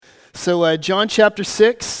John chapter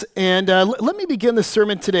 6, and let me begin the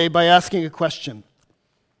sermon today by asking a question.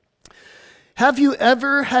 Have you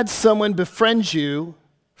ever had someone befriend you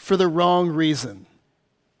for the wrong reason?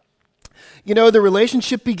 You know, the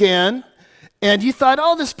relationship began, and you thought,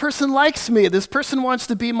 oh, this person likes me, this person wants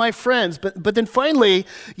to be my friends, but then finally,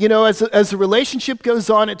 you know, as the relationship goes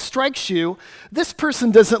on, it strikes you, this person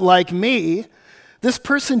doesn't like me, this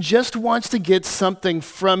person just wants to get something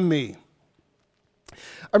from me.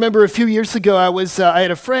 I remember a few years ago, I had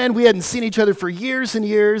a friend, we hadn't seen each other for years and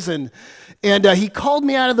years, and he called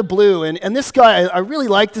me out of the blue, and this guy, I really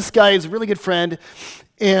liked this guy, he's a really good friend,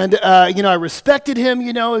 and I respected him,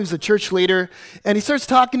 he was a church leader, and he starts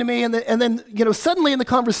talking to me, and then suddenly in the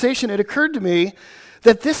conversation, it occurred to me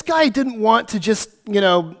that this guy didn't want to just,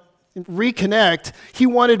 reconnect, he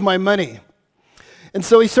wanted my money. And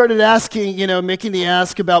so he started asking, making the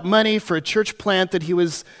ask about money for a church plant that he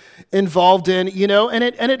was involved in, and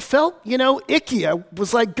it felt, icky. I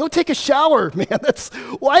was like, go take a shower, man.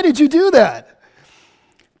 Why did you do that?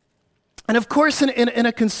 And of course, in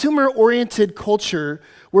a consumer-oriented culture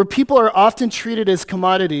where people are often treated as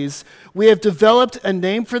commodities, we have developed a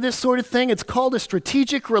name for this sort of thing. It's called a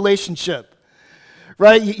strategic relationship.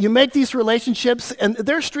 Right? You make these relationships, and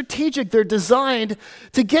they're strategic. They're designed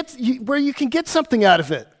to get where you can get something out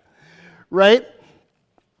of it, right?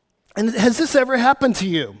 And has this ever happened to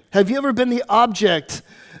you? Have you ever been the object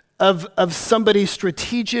of somebody's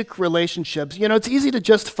strategic relationships? It's easy to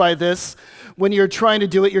justify this when you're trying to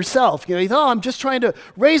do it yourself. You thought, I'm just trying to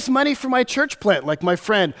raise money for my church plant, like my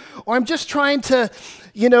friend, or I'm just trying to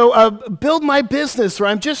build my business, or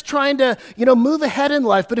I'm just trying to, move ahead in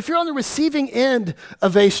life. But if you're on the receiving end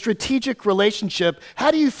of a strategic relationship,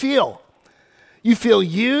 how do you feel? You feel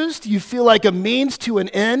used, you feel like a means to an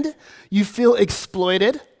end, you feel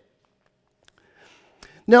exploited.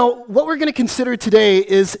 Now, what we're going to consider today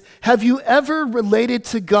is, have you ever related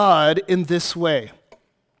to God in this way?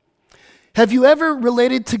 Have you ever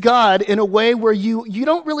related to God in a way where you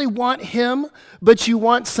don't really want Him, but you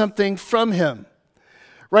want something from Him?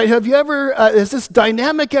 Right? Have you ever, has this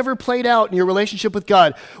dynamic ever played out in your relationship with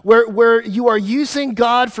God, where you are using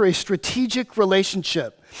God for a strategic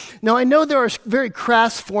relationship? Now, I know there are very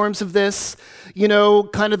crass forms of this,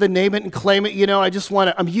 kind of the name it and claim it,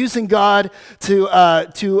 I'm using God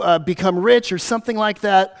to become rich or something like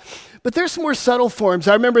that. But there's more subtle forms.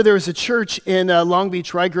 I remember there was a church in Long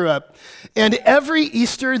Beach where I grew up, and every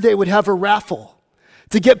Easter they would have a raffle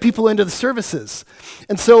to get people into the services.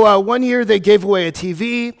 And so one year they gave away a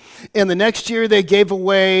TV, and the next year they gave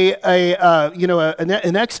away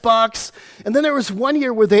an Xbox, and then there was one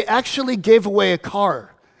year where they actually gave away a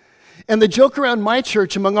car. And the joke around my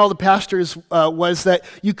church among all the pastors was that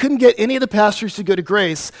you couldn't get any of the pastors to go to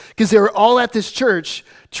Grace because they were all at this church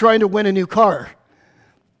trying to win a new car.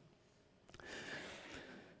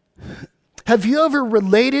 Have you ever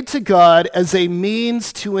related to God as a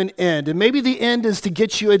means to an end? And maybe the end is to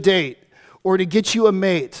get you a date, or to get you a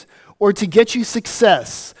mate, or to get you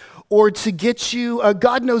success, or to get you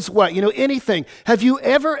God knows what, anything. Have you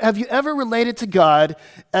ever related to God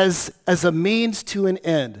as a means to an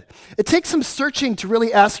end? It takes some searching to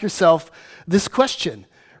really ask yourself this question,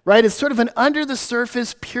 right? It's sort of an under the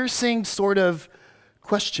surface, piercing sort of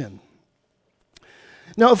question.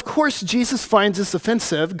 Now, of course, Jesus finds this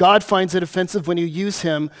offensive. God finds it offensive when you use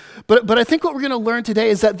Him. But I think what we're going to learn today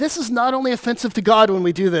is that this is not only offensive to God when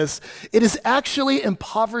we do this, it is actually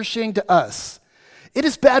impoverishing to us. It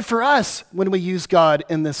is bad for us when we use God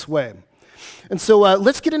in this way. And so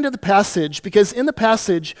let's get into the passage, because in the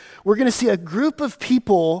passage, we're going to see a group of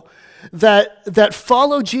people that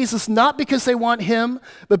follow Jesus not because they want Him,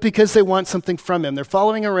 but because they want something from Him. They're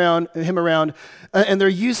following Him around, and they're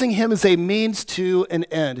using Him as a means to an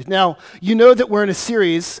end. Now, you know that we're in a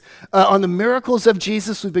series on the miracles of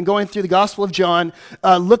Jesus. We've been going through the Gospel of John,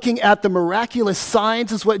 looking at the miraculous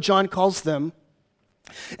signs, is what John calls them.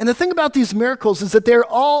 And the thing about these miracles is that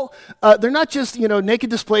they're not just, naked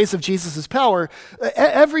displays of Jesus' power.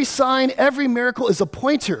 Every sign, every miracle is a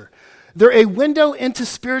pointer. They're a window into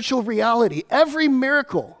spiritual reality. Every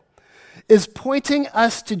miracle is pointing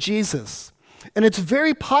us to Jesus. And it's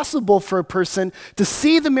very possible for a person to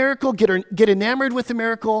see the miracle, get enamored with the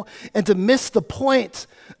miracle, and to miss the point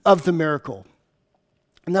of the miracle.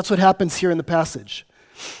 And that's what happens here in the passage.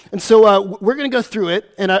 And so we're going to go through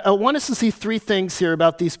it, and I want us to see three things here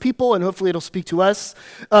about these people, and hopefully it'll speak to us.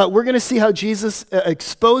 We're going to see how Jesus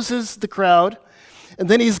exposes the crowd, and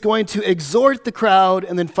then He's going to exhort the crowd,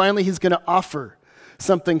 and then finally He's going to offer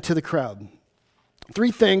something to the crowd.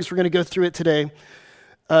 Three things, we're going to go through it today.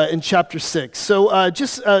 in chapter 6. So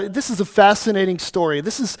this is a fascinating story.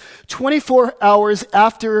 This is 24 hours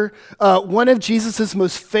after one of Jesus'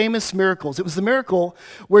 most famous miracles. It was the miracle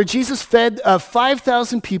where Jesus fed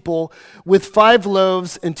 5,000 people with 5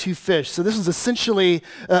 loaves and 2 fish. So this is essentially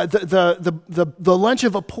the lunch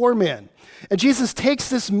of a poor man. And Jesus takes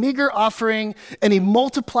this meager offering and he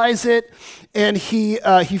multiplies it, and he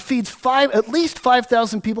feeds at least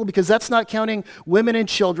 5,000 people, because that's not counting women and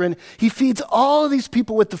children. He feeds all of these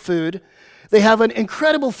people with the food. They have an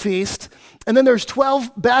incredible feast, and then there's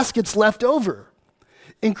 12 baskets left over.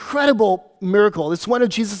 Incredible miracle. It's one of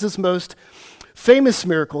Jesus' most famous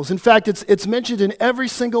miracles. In fact, it's mentioned in every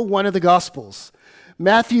single one of the Gospels.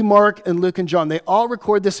 Matthew, Mark, and Luke, and John, they all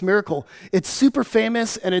record this miracle. It's super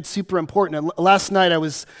famous and it's super important. And last night I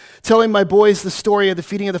was telling my boys the story of the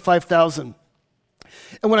feeding of the 5,000.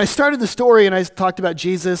 And when I started the story and I talked about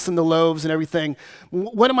Jesus and the loaves and everything,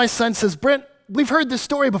 one of my sons says, "Brent, we've heard this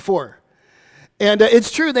story before." And it's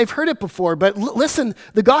true, they've heard it before, but listen,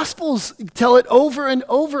 the Gospels tell it over and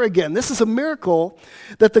over again. This is a miracle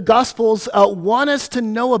that the Gospels want us to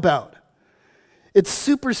know about. It's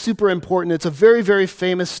super, super important. It's a very, very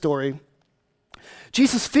famous story.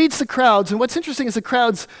 Jesus feeds the crowds, and what's interesting is the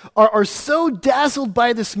crowds are so dazzled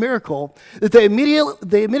by this miracle that they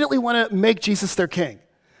immediately want to make Jesus their king.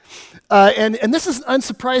 And this is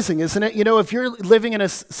unsurprising, isn't it? You know, if you're living in a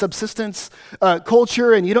subsistence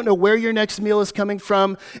culture and you don't know where your next meal is coming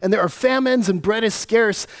from, and there are famines and bread is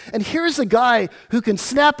scarce, and here's a guy who can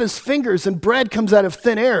snap his fingers and bread comes out of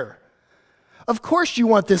thin air. Of course you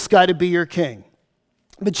want this guy to be your king.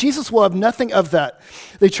 But Jesus will have nothing of that.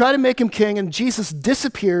 They try to make him king, and Jesus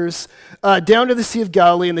disappears down to the Sea of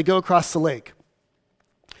Galilee, and they go across the lake.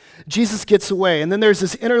 Jesus gets away. And then there's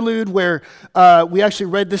this interlude where we actually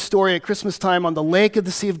read this story at Christmas time on the lake of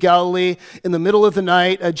the Sea of Galilee. In the middle of the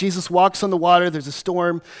night, Jesus walks on the water. There's a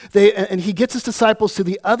storm. And he gets his disciples to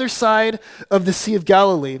the other side of the Sea of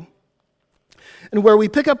Galilee. And where we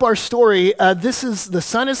pick up our story, the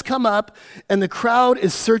sun has come up, and the crowd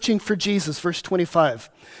is searching for Jesus, verse 25.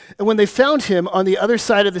 And when they found him on the other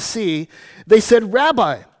side of the sea, they said,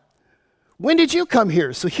 "Rabbi, when did you come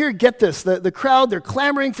here?" So here, get this. The crowd, they're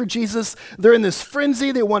clamoring for Jesus. They're in this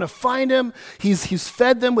frenzy. They want to find him. He's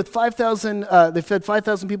fed them with 5,000, they fed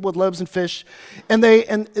 5,000 people with loaves and fish. And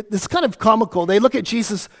it's kind of comical. They look at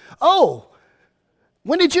Jesus, "Oh,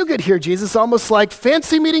 when did you get here, Jesus?" Almost like,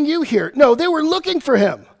 "Fancy meeting you here." No, they were looking for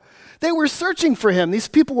him. They were searching for him. These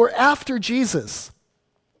people were after Jesus.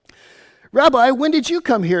 "Rabbi, when did you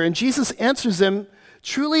come here?" And Jesus answers them,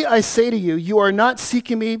 "Truly I say to you, you are not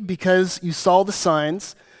seeking me because you saw the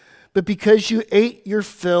signs, but because you ate your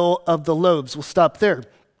fill of the loaves." We'll stop there.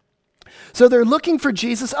 So they're looking for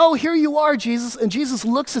Jesus. "Oh, here you are, Jesus." And Jesus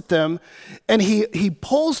looks at them, and he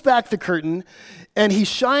pulls back the curtain, and he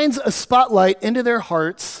shines a spotlight into their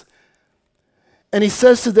hearts, and he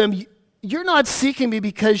says to them, "You're not seeking me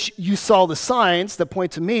because you saw the signs that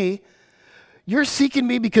point to me. You're seeking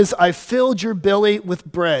me because I filled your belly with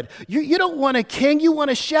bread." You don't want a king, you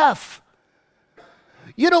want a chef.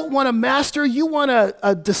 You don't want a master, you want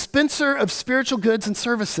a dispenser of spiritual goods and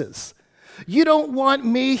services. You don't want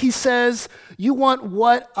me, he says, you want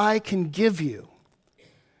what I can give you.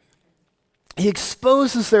 He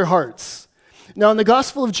exposes their hearts. Now, in the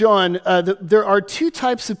Gospel of John, there are 2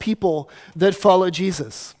 types of people that follow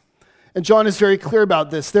Jesus. And John is very clear about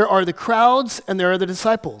this. There are the crowds and there are the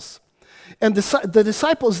disciples. And the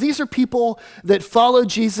disciples, these are people that follow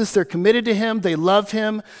Jesus. They're committed to him. They love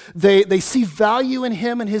him. They see value in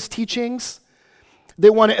him and his teachings. They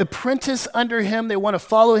want to apprentice under him. They want to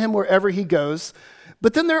follow him wherever he goes.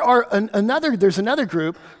 But then there's another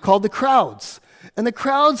group called the crowds. And the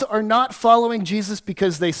crowds are not following Jesus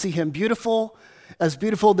because they see him beautiful.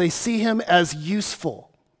 They see him as useful.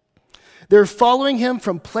 They're following him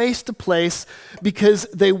from place to place because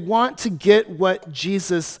they want to get what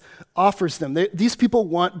Jesus offers them. These people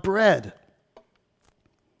want bread.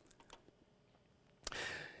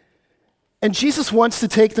 And Jesus wants to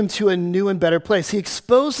take them to a new and better place. He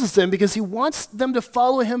exposes them because he wants them to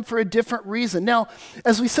follow him for a different reason. Now,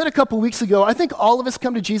 as we said a couple weeks ago, I think all of us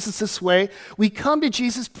come to Jesus this way. We come to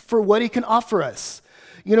Jesus for what he can offer us.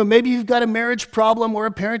 You know, maybe you've got a marriage problem or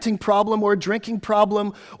a parenting problem or a drinking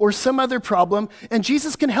problem or some other problem, and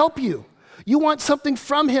Jesus can help you. You want something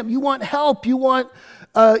from him. You want help. You want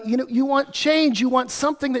change. You want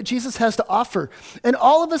something that Jesus has to offer. And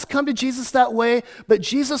all of us come to Jesus that way, but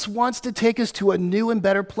Jesus wants to take us to a new and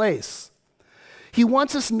better place. He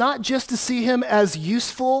wants us not just to see him as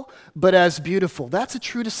useful, but as beautiful. That's a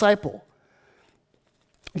true disciple.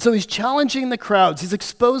 And so he's challenging the crowds. He's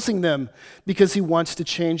exposing them because he wants to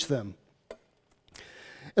change them.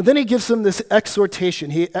 And then he gives them this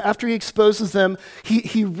exhortation. After he exposes them,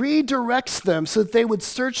 he redirects them so that they would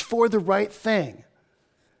search for the right thing.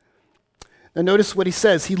 Now notice what he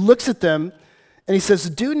says. He looks at them and he says,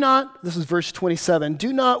 do not, this is verse 27,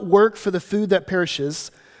 do not work for the food that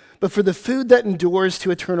perishes, but for the food that endures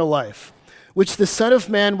to eternal life, which the Son of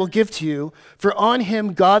Man will give to you, for on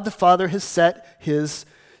him God the Father has set his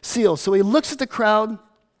seal. So he looks at the crowd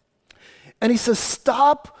and he says,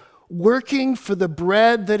 stop working for the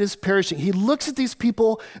bread that is perishing. He looks at these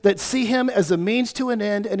people that see him as a means to an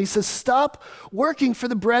end, and he says, stop working for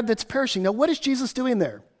the bread that's perishing. Now, what is Jesus doing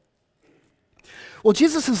there? Well,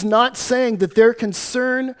 Jesus is not saying that their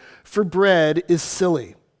concern for bread is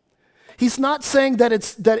silly. He's not saying that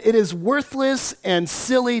it is worthless and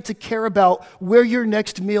silly to care about where your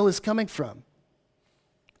next meal is coming from.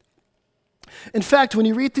 In fact, when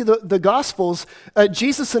you read through the Gospels,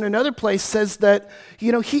 Jesus in another place says that,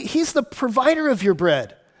 he's the provider of your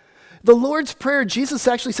bread. The Lord's Prayer, Jesus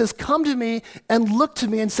actually says, come to me and look to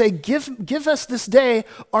me and say, give us this day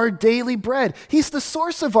our daily bread. He's the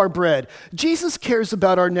source of our bread. Jesus cares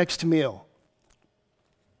about our next meal.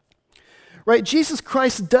 Right? Jesus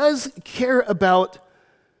Christ does care about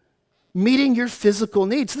meeting your physical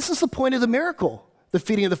needs. This is the point of the miracle, the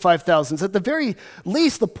feeding of the 5,000. At the very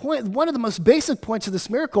least, one of the most basic points of this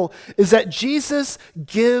miracle is that Jesus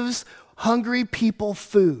gives hungry people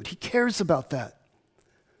food. He cares about that.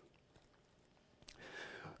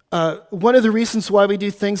 One of the reasons why we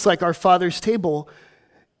do things like our Father's table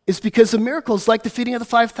is because of miracles like the feeding of the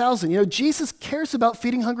 5,000. Jesus cares about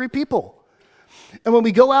feeding hungry people. And when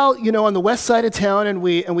we go out, on the west side of town and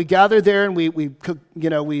we gather there and we cook,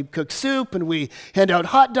 we cook soup and we hand out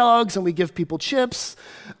hot dogs and we give people chips,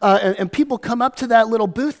 and people come up to that little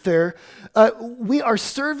booth there, we are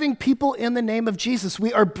serving people in the name of Jesus.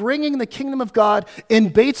 We are bringing the kingdom of God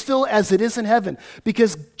in Batesville as it is in heaven,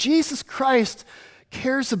 because Jesus Christ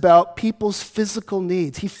cares about people's physical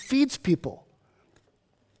needs. He feeds people.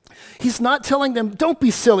 He's not telling them, don't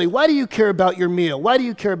be silly. Why do you care about your meal? Why do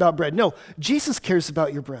you care about bread? No, Jesus cares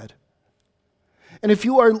about your bread. And if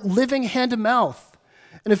you are living hand to mouth,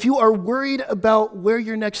 and if you are worried about where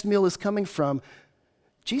your next meal is coming from,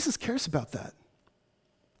 Jesus cares about that.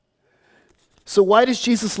 So why does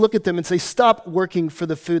Jesus look at them and say, stop working for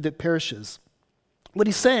the food that perishes? What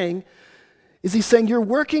he's saying is you're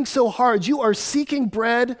working so hard, you are seeking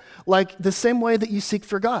bread like the same way that you seek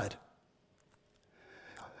for God.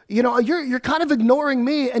 You're kind of ignoring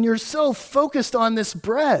me and you're so focused on this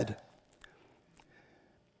bread.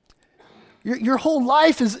 Your whole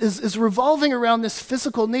life is revolving around this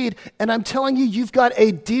physical need, and I'm telling you, you've got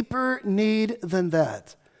a deeper need than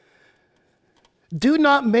that. Do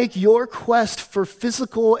not make your quest for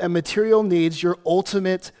physical and material needs your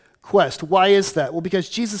ultimate quest. Why is that? Well, because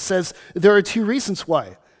Jesus says there are two reasons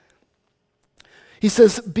why. He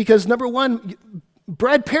says, because number one,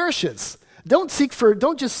 bread perishes. Don't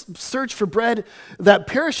just search for bread that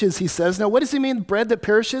perishes, he says. Now, what does he mean, bread that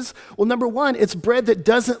perishes? Well, number one, it's bread that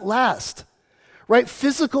doesn't last, right?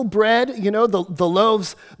 Physical bread, the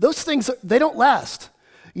loaves, those things, they don't last.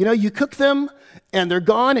 You cook them and they're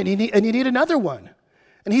gone and you need another one.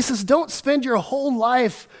 And he says, don't spend your whole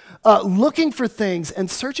life looking for things and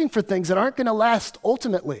searching for things that aren't going to last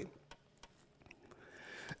ultimately.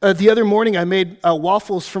 The other morning, I made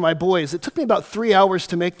waffles for my boys. It took me about 3 hours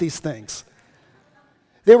to make these things.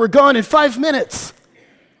 They were gone in 5 minutes.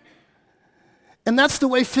 And that's the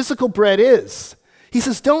way physical bread is. He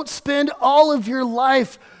says, don't spend all of your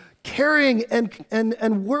life caring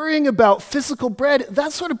and worrying about physical bread.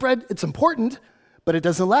 That sort of bread, it's important, but it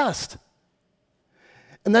doesn't last.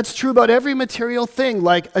 And that's true about every material thing,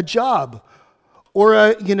 like a job or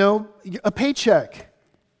a paycheck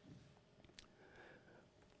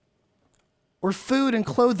or food and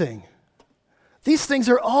clothing. These things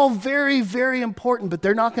are all very, very important, but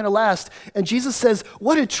they're not going to last. And Jesus says,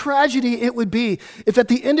 what a tragedy it would be if at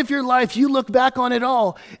the end of your life you look back on it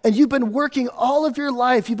all and you've been working all of your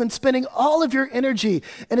life, you've been spending all of your energy,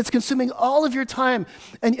 and it's consuming all of your time,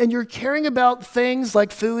 and you're caring about things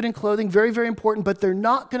like food and clothing, very, very important, but they're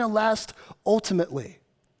not going to last ultimately.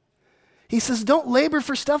 He says, don't labor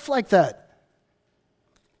for stuff like that.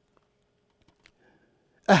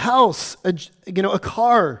 A house, a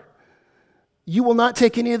car. You will not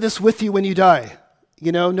take any of this with you when you die.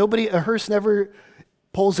 A hearse never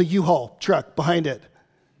pulls a U-Haul truck behind it.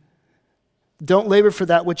 Don't labor for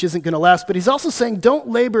that which isn't going to last. But he's also saying, don't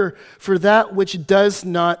labor for that which does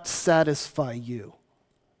not satisfy you.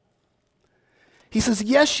 He says,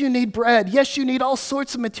 yes, you need bread. Yes, you need all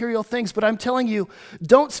sorts of material things. But I'm telling you,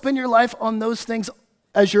 don't spend your life on those things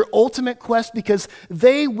as your ultimate quest because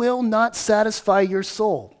they will not satisfy your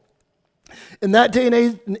soul. In that day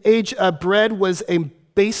and age, bread was a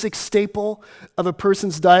basic staple of a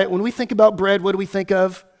person's diet. When we think about bread, what do we think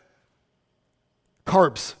of?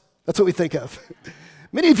 Carbs. That's what we think of.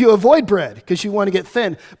 Many of you avoid bread because you want to get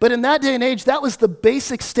thin. But in that day and age, that was the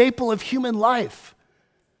basic staple of human life.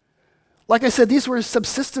 Like I said, these were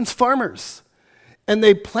subsistence farmers. And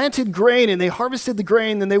they planted grain and they harvested the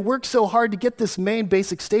grain and they worked so hard to get this main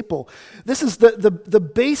basic staple. This is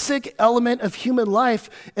the basic element of human life.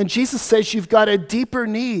 And Jesus says you've got a deeper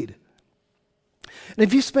need. And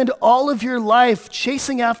if you spend all of your life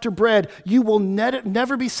chasing after bread, you will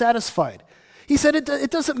never be satisfied. He said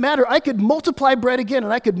it doesn't matter. I could multiply bread again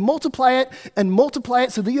and I could multiply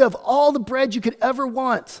it so that you have all the bread you could ever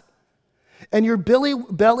want. And your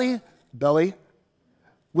belly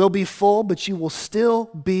will be full, but you will still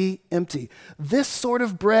be empty. This sort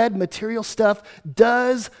of bread, material stuff,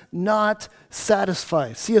 does not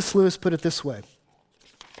satisfy. C.S. Lewis put it this way.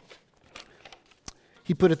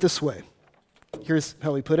 He put it this way. Here's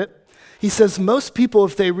how he put it. He says, most people,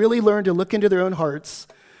 if they really learn to look into their own hearts,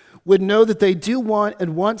 would know that they do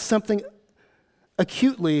want something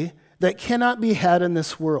acutely that cannot be had in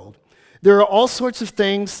this world. There are all sorts of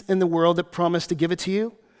things in the world that promise to give it to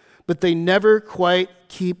you, but they never quite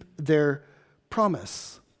keep their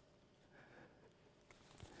promise.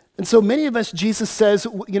 And so many of us, Jesus says,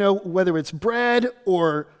 whether it's bread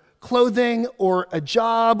or clothing or a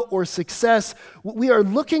job or success, we are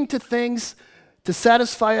looking to things to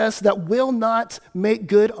satisfy us that will not make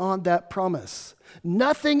good on that promise.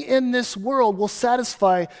 Nothing in this world will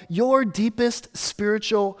satisfy your deepest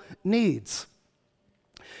spiritual needs.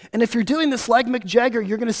 And if you're doing this like Mick Jagger,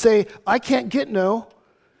 you're going to say, I can't get no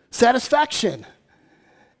satisfaction.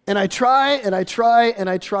 And I try, and I try, and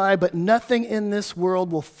I try, but nothing in this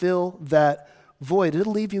world will fill that void.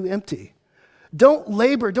 It'll leave you empty. Don't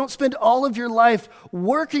labor, don't spend all of your life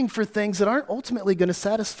working for things that aren't ultimately going to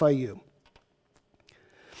satisfy you.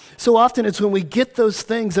 So often it's when we get those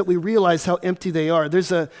things that we realize how empty they are.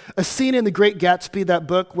 There's a scene in The Great Gatsby, that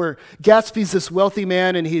book, where Gatsby's this wealthy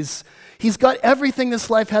man and he's got everything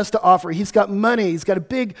this life has to offer. He's got money. He's got a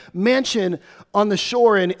big mansion on the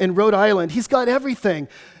shore in Rhode Island. He's got everything.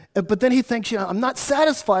 But then he thinks, I'm not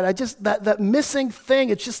satisfied. That missing thing,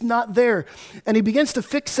 it's just not there. And he begins to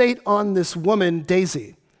fixate on this woman,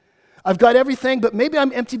 Daisy. I've got everything, but maybe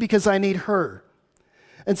I'm empty because I need her.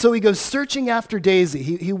 And so he goes searching after Daisy.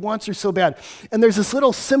 He wants her so bad. And there's this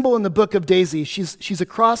little symbol in the book of Daisy. She's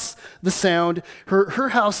across the Sound. Her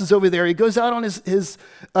house is over there. He goes out on his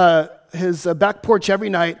back porch every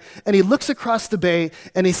night, and he looks across the bay,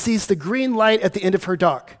 and he sees the green light at the end of her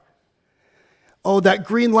dock. Oh, that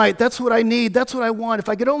green light, that's what I need. That's what I want. If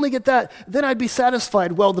I could only get that, then I'd be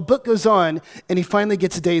satisfied. Well, the book goes on, and he finally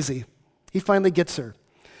gets Daisy. He finally gets her.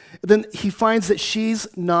 Then he finds that she's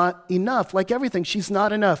not enough. Like everything, she's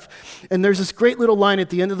not enough. And there's this great little line at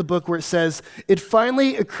the end of the book where it says, it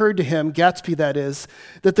finally occurred to him, Gatsby that is,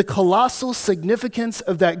 that the colossal significance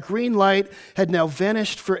of that green light had now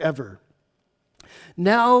vanished forever.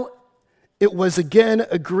 Now it was again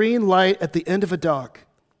a green light at the end of a dock.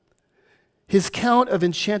 His count of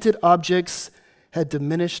enchanted objects had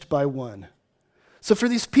diminished by one. So for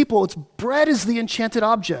these people, bread is the enchanted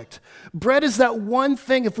object. Bread is that one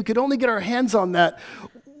thing. If we could only get our hands on that,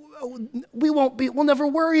 we'll never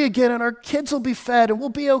worry again, and our kids will be fed, and we'll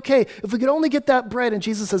be okay. If we could only get that bread. And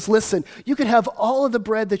Jesus says, listen, you could have all of the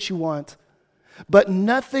bread that you want, but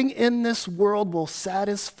nothing in this world will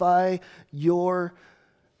satisfy your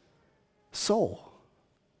soul.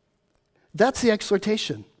 That's the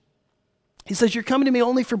exhortation. He says, you're coming to me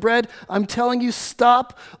only for bread. I'm telling you,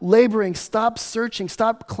 stop laboring, stop searching,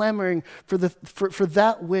 stop clamoring for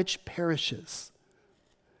that which perishes.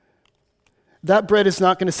 That bread is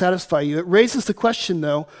not going to satisfy you. It raises the question,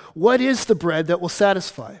 though, what is the bread that will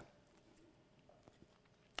satisfy?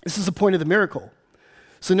 This is the point of the miracle.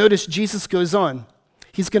 So notice Jesus goes on.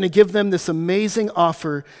 He's going to give them this amazing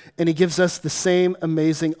offer, and he gives us the same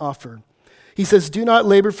amazing offer. He says, do not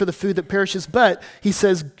labor for the food that perishes, but he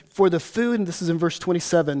says, for the food, and this is in verse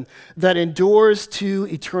 27, that endures to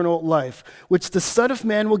eternal life, which the Son of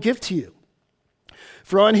Man will give to you.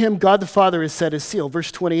 For on him God the Father has set his seal.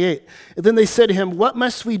 Verse 28. And then they said to him, what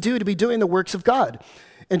must we do to be doing the works of God?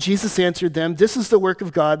 And Jesus answered them, this is the work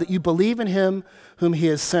of God, that you believe in him whom he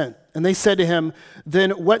has sent. And they said to him,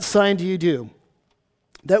 then what sign do you do,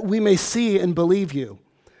 that we may see and believe you?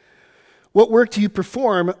 What work do you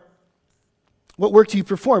perform? What work do you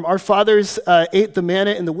perform? Our fathers ate the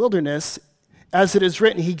manna in the wilderness, As it is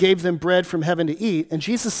written, he gave them bread from heaven to eat. And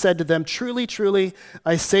Jesus said to them, truly, truly,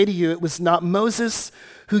 I say to you, it was not Moses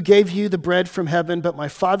who gave you the bread from heaven, but my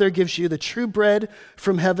Father gives you the true bread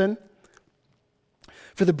from heaven.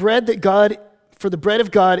 For the bread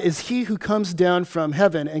of God is he who comes down from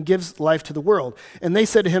heaven and gives life to the world. And they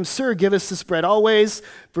said to him, Sir, give us this bread always.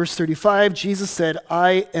 Verse 35, Jesus said,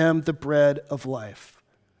 I am the bread of life.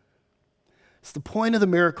 It's the point of the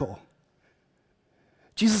miracle.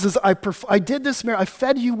 Jesus says, I did this miracle. I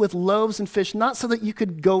fed you with loaves and fish, not so that you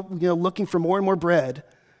could go looking for more and more bread.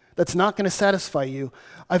 That's not going to satisfy you.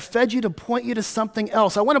 I fed you to point you to something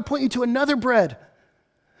else. I want to point you to another bread,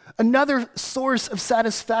 another source of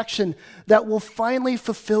satisfaction that will finally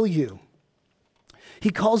fulfill you.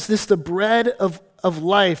 He calls this the bread of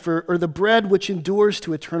life, or the bread which endures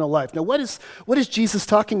to eternal life. Now, what is Jesus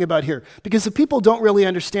talking about here? Because the people don't really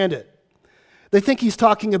understand it. They think he's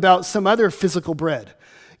talking about some other physical bread.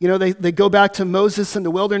 They go back to Moses in the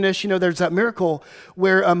wilderness. There's that miracle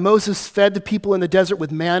where Moses fed the people in the desert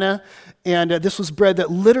with manna, and this was bread that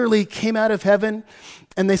literally came out of heaven.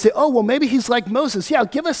 And they say, oh, well, maybe he's like Moses. Yeah,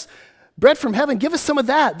 give us bread from heaven. Give us some of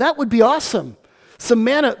that. That would be awesome. Some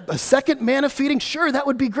manna, a second manna feeding. Sure, that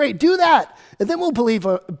would be great. Do that, and then we'll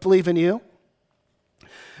believe in you.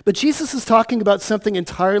 But Jesus is talking about something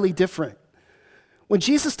entirely different. When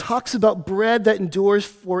Jesus talks about bread that endures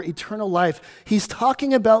for eternal life, he's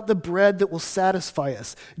talking about the bread that will satisfy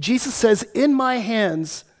us. Jesus says, in my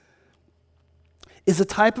hands is a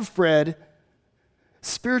type of bread,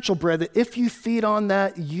 spiritual bread, that if you feed on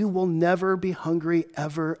that, you will never be hungry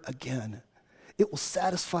ever again. It will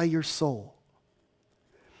satisfy your soul.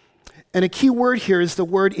 And a key word here is the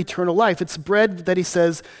word eternal life. It's bread that he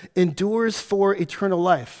says endures for eternal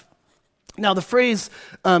life. Now, the phrase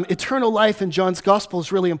eternal life in John's gospel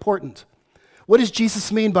is really important. What does Jesus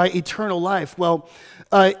mean by eternal life? Well,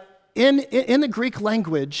 in the Greek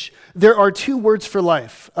language, there are two words for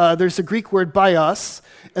life. There's the Greek word bios,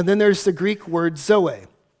 and then there's the Greek word zoe.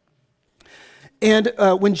 And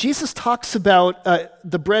when Jesus talks about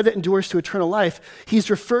the bread that endures to eternal life, he's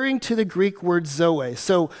referring to the Greek word zoe.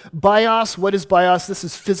 So bios, what is bios? This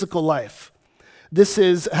is physical life. This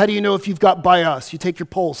is, how do you know if you've got bios? You take your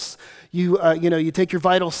pulse. You take your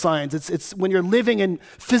vital signs. It's when you're living and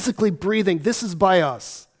physically breathing. This is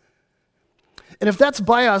bios. And if that's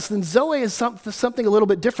bios, then Zoe is something a little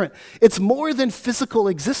bit different. It's more than physical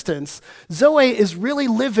existence. Zoe is really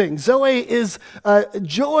living. Zoe is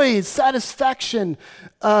joy, satisfaction,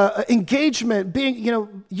 engagement,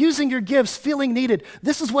 using your gifts, feeling needed.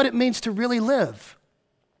 This is what it means to really live.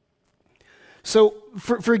 So,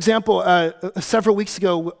 for example, several weeks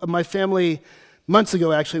ago, my family, months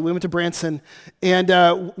ago actually, we went to Branson,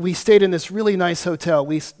 and we stayed in this really nice hotel.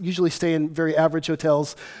 We usually stay in very average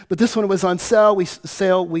hotels, but this one was on sale.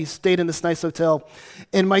 We stayed in this nice hotel,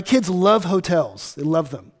 and my kids love hotels. They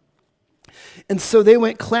love them. And so they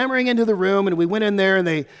went clamoring into the room, and we went in there,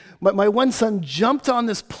 and my one son jumped on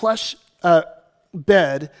this plush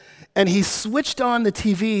bed, and he switched on the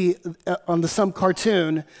TV on some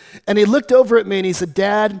cartoon, and he looked over at me and he said,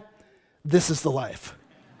 Dad, this is the life.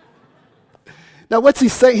 Now, what's he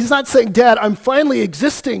saying? He's not saying, Dad, I'm finally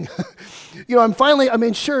existing.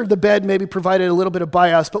 Sure, the bed maybe provided a little bit of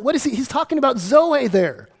bias, but what is he? He's talking about Zoe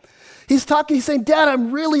there. He's saying, Dad,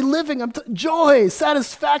 I'm really living. Joy,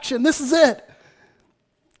 satisfaction, this is it.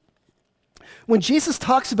 When Jesus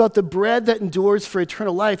talks about the bread that endures for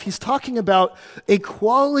eternal life, he's talking about a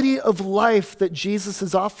quality of life that Jesus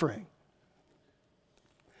is offering.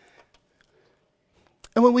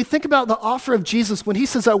 And when we think about the offer of Jesus, when he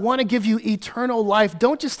says, I want to give you eternal life,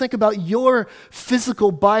 don't just think about your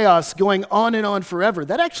physical bios going on and on forever.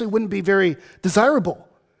 That actually wouldn't be very desirable.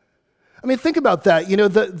 I mean, think about that.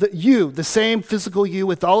 The same physical you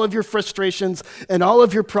with all of your frustrations and all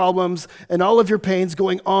of your problems and all of your pains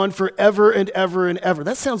going on forever and ever and ever.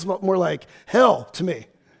 That sounds more like hell to me.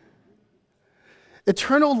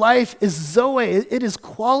 Eternal life is Zoe. It is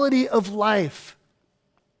quality of life.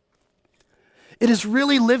 It is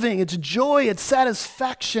really living. It's joy. It's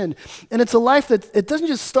satisfaction. And it's a life that it doesn't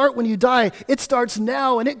just start when you die. It starts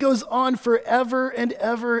now, and it goes on forever and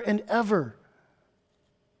ever and ever.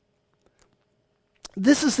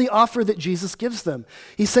 This is the offer that Jesus gives them.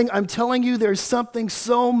 He's saying, I'm telling you, there's something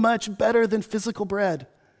so much better than physical bread.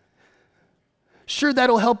 Sure,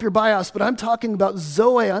 that'll help your bios, but I'm talking about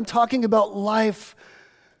Zoe. I'm talking about life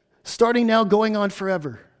starting now, going on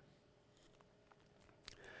forever.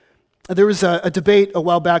 There was a debate a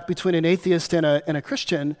while back between an atheist and a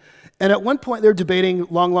Christian, and at one point they're debating,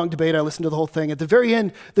 long debate. I listened to the whole thing. At the very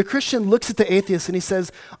end, the Christian looks at the atheist and he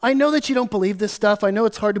says, I know that you don't believe this stuff. I know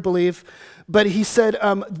it's hard to believe, but he said,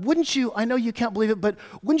 wouldn't you, I know you can't believe it, but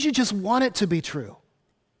wouldn't you just want it to be true?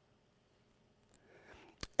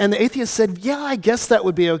 And the atheist said, yeah, I guess that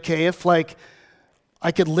would be okay if like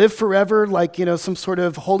I could live forever, like, some sort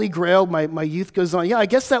of holy grail, my youth goes on. Yeah, I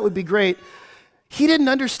guess that would be great. He didn't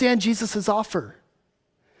understand Jesus' offer.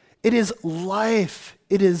 It is life.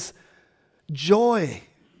 It is joy.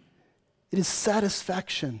 It is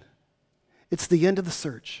satisfaction. It's the end of the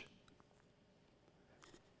search.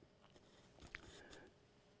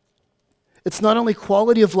 It's not only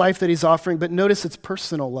quality of life that he's offering, but notice it's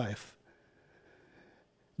personal life.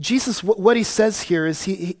 Jesus, what he says here is,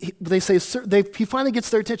 they say, he finally gets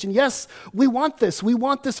their attention. Yes, we want this. We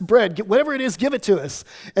want this bread. Whatever it is, give it to us.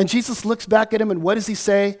 And Jesus looks back at him, and what does he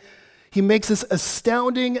say? He makes this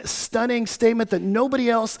astounding, stunning statement that nobody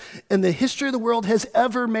else in the history of the world has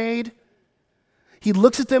ever made. He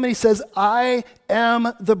looks at them and he says, I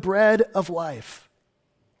am the bread of life.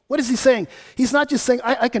 What is he saying? He's not just saying,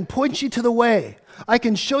 I can point you to the way. I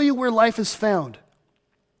can show you where life is found.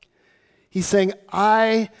 He's saying,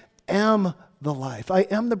 I am the life. I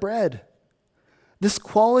am the bread. This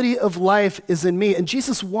quality of life is in me. And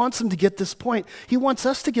Jesus wants him to get this point. He wants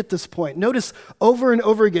us to get this point. Notice over and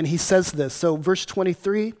over again he says this. So verse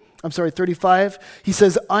 35, he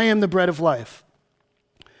says, I am the bread of life.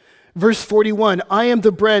 Verse 41, I am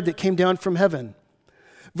the bread that came down from heaven.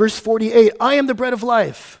 Verse 48, I am the bread of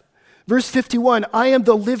life. Verse 51, I am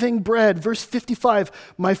the living bread. Verse 55,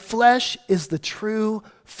 my flesh is the true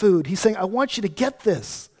food. He's saying, I want you to get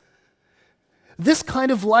this. This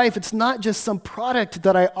kind of life, it's not just some product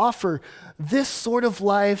that I offer. This sort of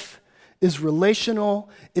life is relational.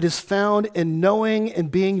 It is found in knowing and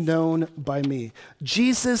being known by me.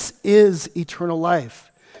 Jesus is eternal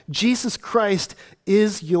life. Jesus Christ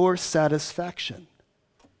is your satisfaction.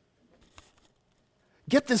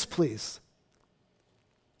 Get this, please.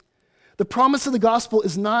 The promise of the gospel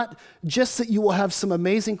is not just that you will have some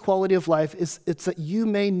amazing quality of life, it's that you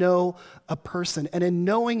may know a person. And in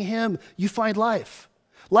knowing him, you find life.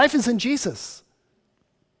 Life is in Jesus.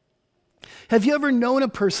 Have you ever known a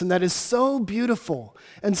person that is so beautiful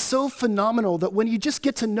and so phenomenal that when you just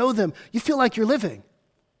get to know them, you feel like you're living?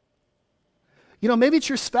 Maybe it's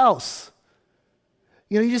your spouse.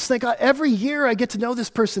 You just think, every year I get to know this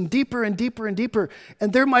person deeper and deeper and deeper,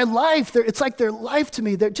 and they're my life. It's like their life to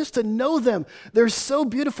me. Just to know them, they're so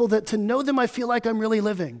beautiful that to know them, I feel like I'm really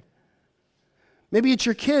living. Maybe it's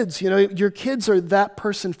your kids. Your kids are that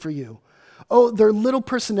person for you. Oh, their little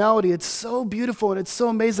personality, it's so beautiful and it's so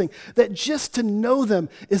amazing that just to know them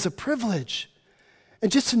is a privilege.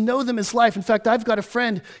 And just to know them is life. In fact, I've got a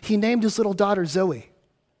friend, he named his little daughter Zoe,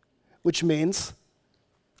 which means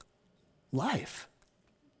life.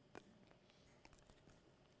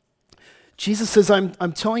 Jesus says,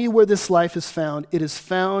 I'm telling you where this life is found. It is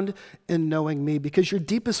found in knowing me, because your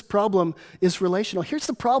deepest problem is relational. Here's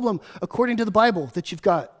the problem, according to the Bible, that you've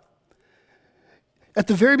got. At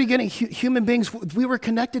the very beginning, human beings, we were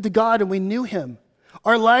connected to God and we knew him.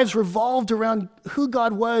 Our lives revolved around who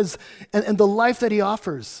God was and the life that he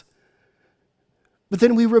offers. But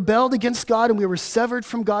then we rebelled against God and we were severed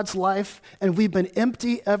from God's life, and we've been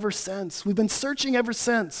empty ever since. We've been searching ever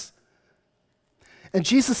since. And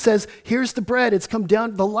Jesus says, here's the bread. It's come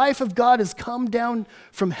down. The life of God has come down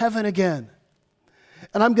from heaven again.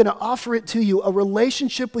 And I'm going to offer it to you, a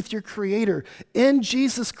relationship with your Creator. In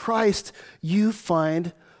Jesus Christ, you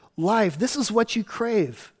find life. This is what you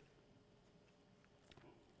crave.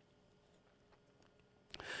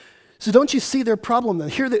 So don't you see their problem then?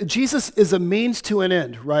 Here, Jesus is a means to an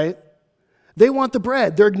end, right? They want the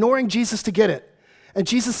bread. They're ignoring Jesus to get it. And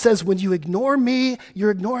Jesus says, when you ignore me, you're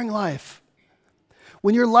ignoring life.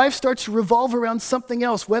 When your life starts to revolve around something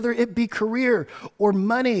else, whether it be career or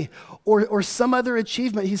money or some other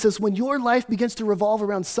achievement, he says, when your life begins to revolve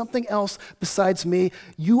around something else besides me,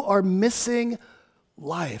 you are missing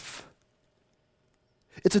life.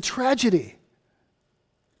 It's a tragedy.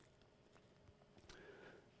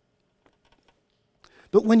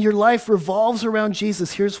 But when your life revolves around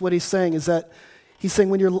Jesus, here's what he's saying, is that he's saying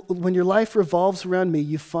when your life revolves around me,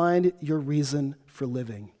 you find your reason for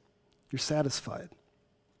living. You're satisfied.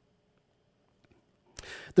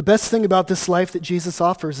 The best thing about this life that Jesus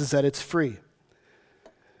offers is that it's free.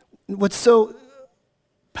 What's so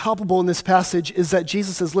palpable in this passage is that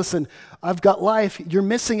Jesus says, listen, I've got life. You're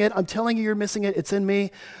missing it. I'm telling you, you're missing it. It's in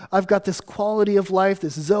me. I've got this quality of life,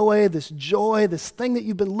 this Zoe, this joy, this thing that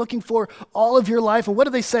you've been looking for all of your life. And what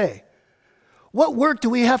do they say? What work do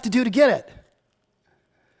we have to do to get it?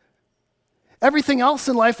 Everything else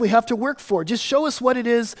in life we have to work for. Just show us what it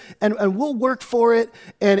is, and we'll work for it,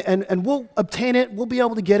 and we'll obtain it. We'll be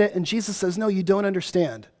able to get it. And Jesus says, no, you don't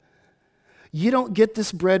understand. You don't get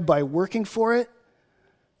this bread by working for it.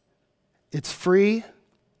 It's free,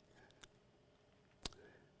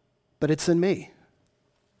 but it's in me.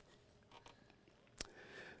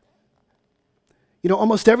 You know,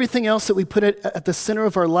 almost everything else that we put at the center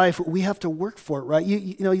of our life, we have to work for it, right?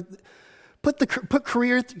 You know, put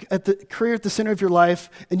career at the center of your life,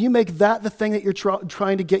 and you make that the thing that you're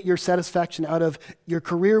trying to get your satisfaction out of. Your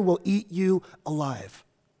career will eat you alive.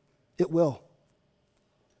 It will.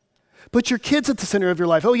 Put your kids at the center of your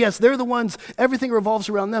life. Oh yes, they're the ones, everything revolves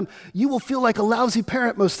around them. You will feel like a lousy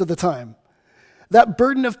parent most of the time. That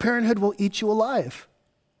burden of parenthood will eat you alive.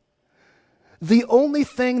 The only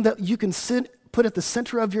thing that you can put at the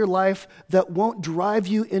center of your life that won't drive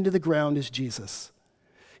you into the ground is Jesus.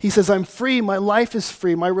 He says, I'm free, my life is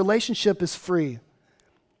free, my relationship is free.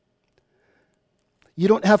 You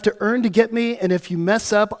don't have to earn to get me, and if you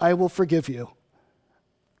mess up, I will forgive you.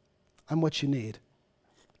 I'm what you need.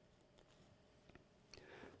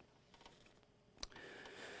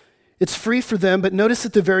 It's free for them, but notice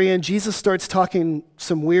at the very end, Jesus starts talking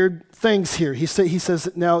some weird things here. He says,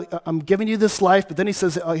 now, I'm giving you this life, but then he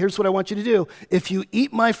says, here's what I want you to do. If you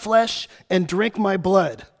eat my flesh and drink my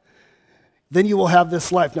blood, then you will have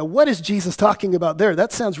this life. Now, what is Jesus talking about there?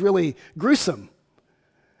 That sounds really gruesome.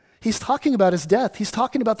 He's talking about his death. He's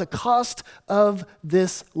talking about the cost of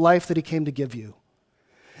this life that he came to give you.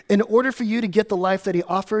 In order for you to get the life that he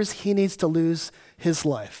offers, he needs to lose his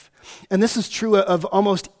life. And this is true of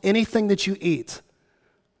almost anything that you eat.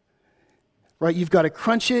 Right? You've got to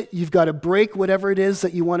crunch it. You've got to break whatever it is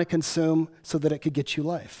that you want to consume so that it could get you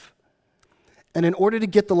life. And in order to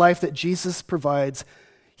get the life that Jesus provides,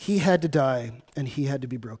 he had to die and he had to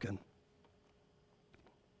be broken.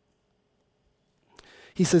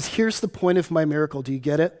 He says, here's the point of my miracle. Do you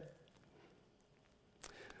get it?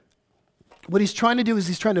 What he's trying to do is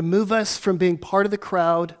he's trying to move us from being part of the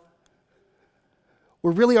crowd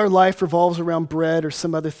where really our life revolves around bread or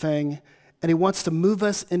some other thing, and he wants to move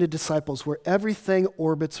us into disciples where everything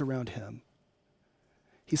orbits around him.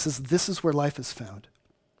 He says, this is where life is found.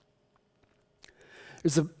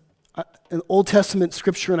 There's an Old Testament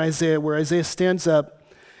scripture in Isaiah where Isaiah stands up,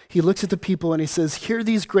 he looks at the people and he says, hear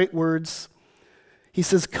these great words. He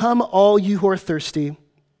says, come all you who are thirsty,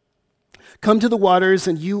 come to the waters,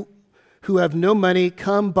 and you who have no money,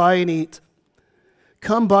 come buy and eat.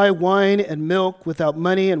 Come buy wine and milk without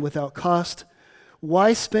money and without cost.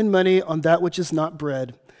 Why spend money on that which is not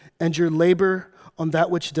bread, and your labor on that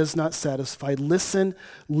which does not satisfy? Listen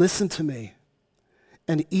to me,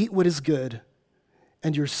 and eat what is good,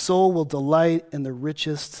 and your soul will delight in the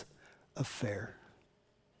richest of fare.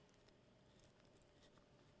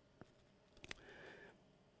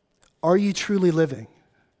 Are you truly living?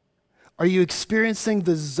 Are you experiencing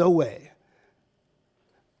the Zoe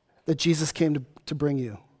that Jesus came to bring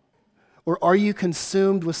you? Or are you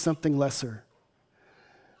consumed with something lesser?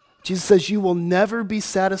 Jesus says you will never be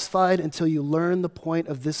satisfied until you learn the point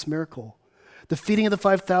of this miracle. The feeding of the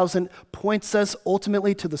 5,000 points us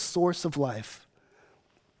ultimately to the source of life.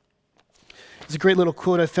 There's a great little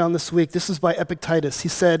quote I found this week. This is by Epictetus. He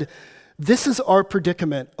said, this is our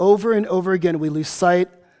predicament. Over and over again, we lose sight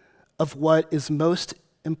of what is most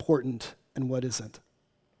important and what isn't.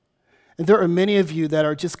 And there are many of you that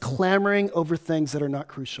are just clamoring over things that are not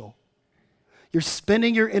crucial. You're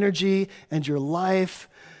spending your energy and your life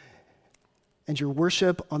and your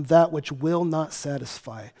worship on that which will not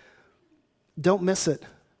satisfy. Don't miss it.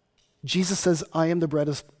 Jesus says, I am the bread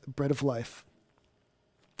of life.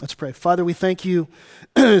 Let's pray. Father, we thank you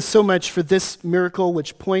so much for this miracle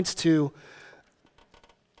which points to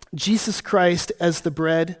Jesus Christ as the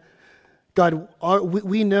bread. God,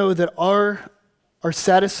 we know that our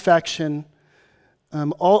satisfaction,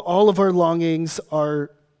 all of our longings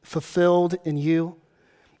are fulfilled in you.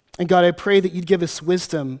 And God, I pray that you'd give us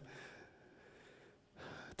wisdom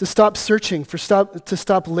to stop searching, to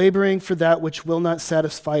stop laboring for that which will not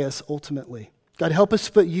satisfy us ultimately. God, help us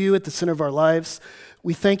put you at the center of our lives.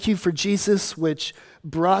 We thank you for Jesus, which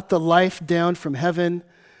brought the life down from heaven,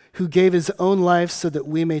 who gave his own life so that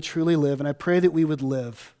we may truly live. And I pray that we would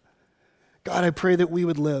live. God, I pray that we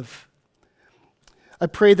would live. I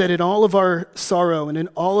pray that in all of our sorrow and in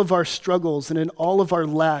all of our struggles and in all of our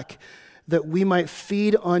lack, that we might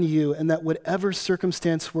feed on you, and that whatever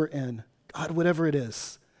circumstance we're in, God, whatever it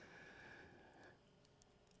is,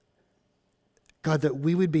 God, that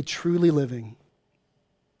we would be truly living.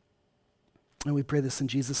 And we pray this in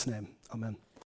Jesus' name. Amen.